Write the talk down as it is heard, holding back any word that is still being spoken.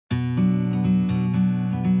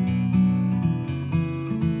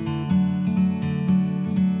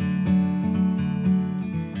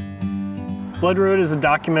Blood Road is a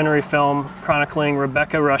documentary film chronicling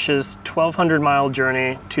Rebecca Rusch's 1,200-mile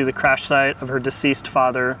journey to the crash site of her deceased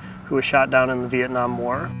father, who was shot down in the Vietnam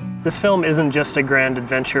War. This film isn't just a grand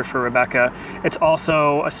adventure for Rebecca, it's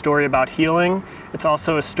also a story about healing. It's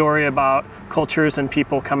also a story about cultures and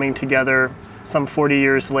people coming together some 40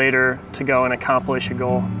 years later to go and accomplish a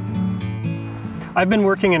goal. I've been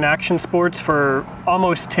working in action sports for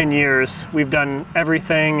almost 10 years. We've done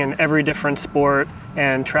everything in every different sport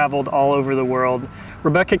and traveled all over the world.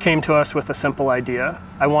 Rebecca came to us with a simple idea.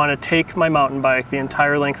 I want to take my mountain bike the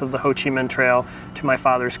entire length of the Ho Chi Minh Trail to my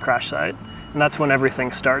father's crash site. And that's when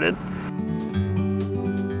everything started.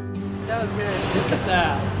 That was good. Look at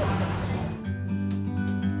that.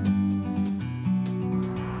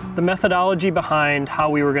 The methodology behind how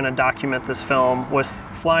we were going to document this film was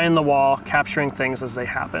fly in the wall, capturing things as they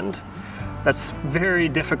happened. That's very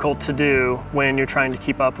difficult to do when you're trying to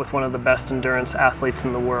keep up with one of the best endurance athletes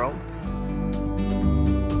in the world.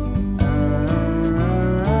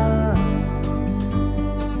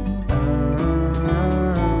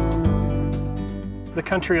 The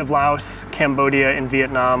country of Laos, Cambodia, and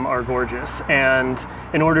Vietnam are gorgeous, and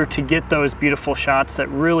in order to get those beautiful shots that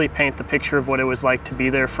really paint the picture of what it was like to be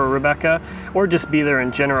there for Rebecca, or just be there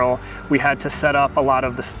in general, we had to set up a lot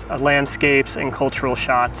of the landscapes and cultural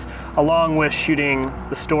shots, along with shooting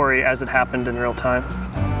the story as it happened in real time.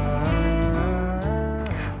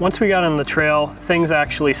 Once we got on the trail, things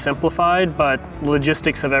actually simplified, but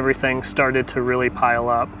logistics of everything started to really pile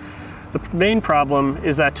up. The main problem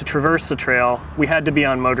is that to traverse the trail, we had to be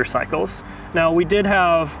on motorcycles. Now, we did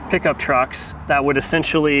have pickup trucks that would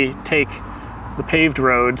essentially take the paved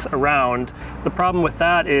roads around. The problem with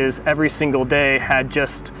that is every single day had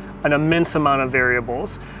just an immense amount of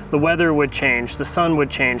variables. The weather would change, the sun would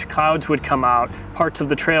change, clouds would come out, parts of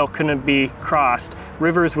the trail couldn't be crossed,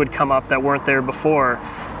 rivers would come up that weren't there before.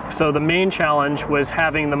 So the main challenge was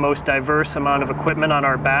having the most diverse amount of equipment on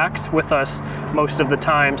our backs with us most of the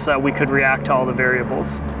time so that we could react to all the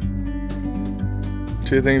variables.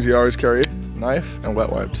 Two things you always carry, knife and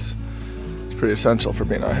wet wipes. It's pretty essential for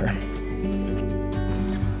being out here.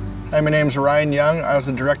 Hi, my name's Huyen Nguyen. I was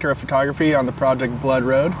the director of photography on the project Blood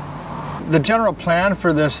Road. The general plan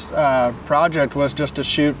for this project was just to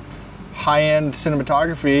shoot high-end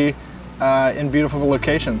cinematography in beautiful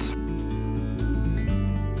locations.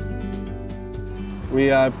 We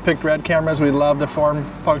picked red cameras. We love the form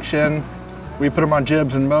function. We put them on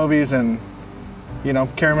jibs and movies and, you know,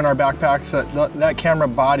 carry them in our backpacks. That camera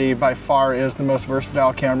body by far is the most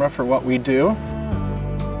versatile camera for what we do.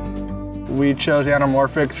 We chose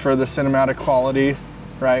anamorphics for the cinematic quality,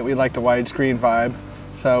 right? We like the widescreen vibe.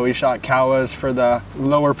 So we shot Kawas for the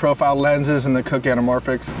lower profile lenses and the Cooke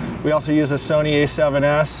Anamorphics. We also use a Sony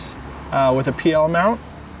A7S with a PL mount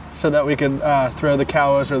so that we could throw the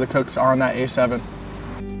Kawas or the Cookes on that A7.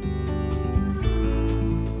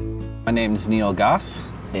 My name's Neil Goss,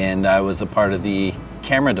 and I was a part of the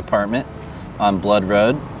camera department on Blood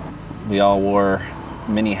Road. We all wore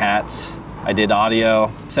mini hats. I did audio,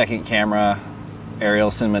 second camera, aerial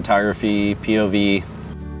cinematography, POV.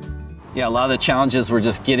 Yeah, a lot of the challenges were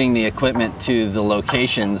just getting the equipment to the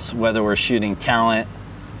locations, whether we're shooting talent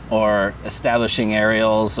or establishing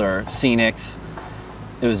aerials or scenics.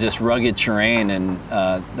 It was just rugged terrain, and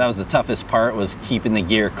that was the toughest part, was keeping the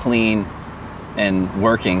gear clean and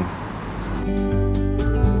working.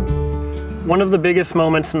 One of the biggest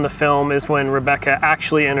moments in the film is when Rebecca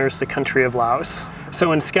actually enters the country of Laos.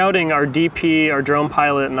 So in scouting, our DP, our drone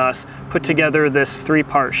pilot, and us put together this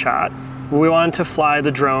three-part shot. We wanted to fly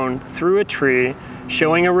the drone through a tree,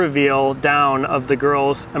 showing a reveal down of the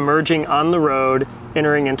girls emerging on the road,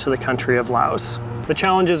 entering into the country of Laos. The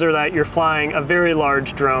challenges are that you're flying a very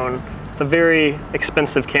large drone with a very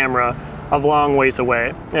expensive camera a long ways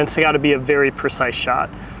away, and it's got to be a very precise shot.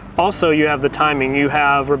 Also, you have the timing. You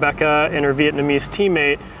have Rebecca and her Vietnamese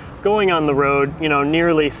teammate going on the road, you know,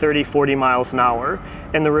 nearly 30, 40 miles an hour,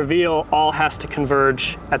 and the reveal all has to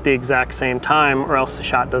converge at the exact same time or else the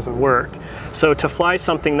shot doesn't work. So to fly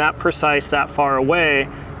something that precise that far away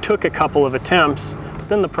took a couple of attempts.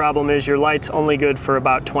 Then the problem is your light's only good for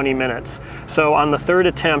about 20 minutes. So on the third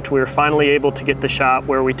attempt, we were finally able to get the shot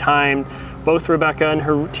where we timed both Rebecca and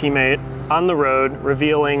her teammate on the road,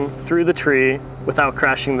 revealing through the tree without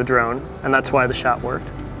crashing the drone, and that's why the shot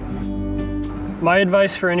worked. My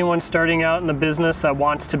advice for anyone starting out in the business that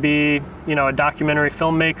wants to be, you know, a documentary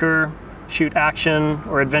filmmaker, shoot action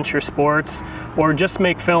or adventure sports, or just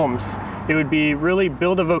make films, it would be really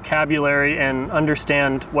build a vocabulary and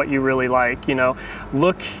understand what you really like. You know,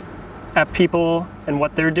 look at people and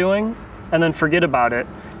what they're doing and then forget about it,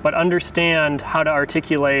 but understand how to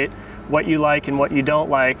articulate what you like and what you don't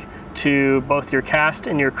like to both your cast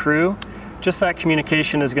and your crew. Just that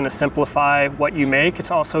communication is going to simplify what you make.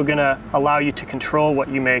 It's also going to allow you to control what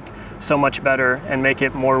you make so much better and make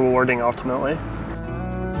it more rewarding ultimately.